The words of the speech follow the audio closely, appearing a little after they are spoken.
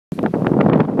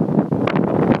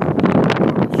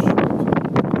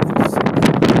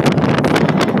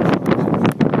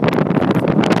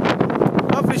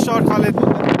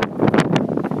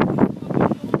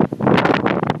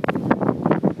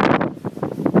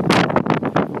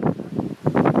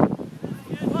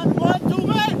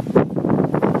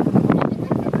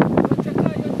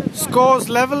Scores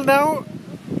level now.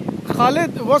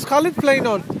 Khalid, what's Khalid playing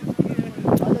on?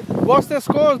 What's their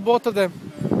scores, both of them?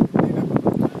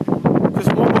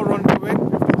 Just one more run to win.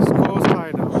 Scores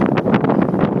tied now.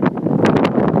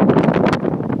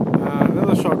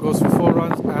 Another shot goes for 4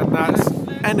 runs, and that's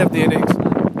end of the innings.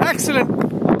 Excellent.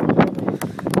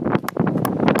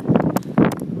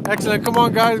 Excellent. Come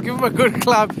on, guys, give him a good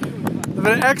clap.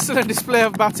 An excellent display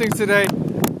of batting today.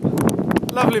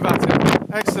 Lovely batting.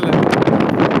 Excellent.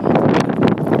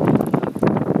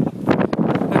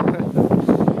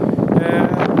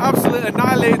 Absolutely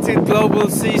annihilated Global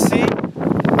CC.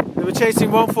 They were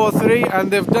chasing 143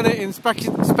 and they've done it in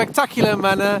spectacular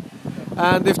manner,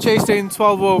 and they've chased it in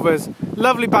 12 overs.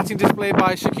 Lovely batting display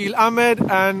by Shakil Ahmed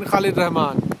and Khalid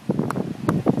Rahman.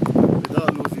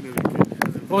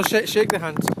 Go shake the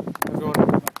hands,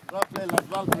 everyone. Well played, lads,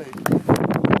 well played.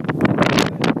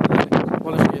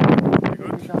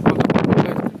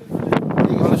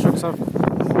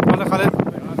 Khalid,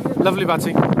 lovely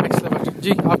batting, excellent batting.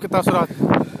 जी, आपके तासुरात?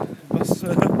 बस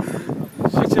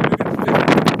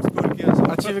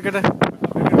अच्छी wicket है।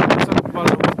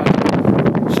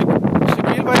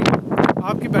 शकील भाई,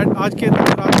 आपकी bat आज के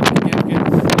तासुरात game के?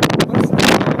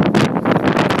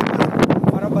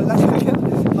 हमारा बल्ला चल गया।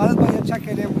 खालिद भाई अच्छा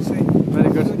खेले मुझसे। Very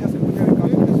good.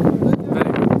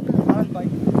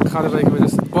 खालिद भाई की वजह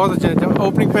से बहुत अच्छे। जब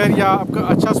ओपनिंग पेयर या आपका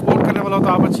अच्छा सपोर्ट करने वाला हो तो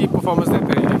आप अच्छी परफॉर्मेंस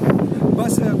देते रहिए।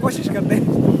 बस कोशिश करते हैं।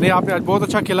 नहीं, आपने आज बहुत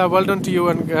अच्छा खेला। Well done to you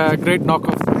and great knock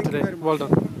off today. Well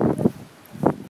done.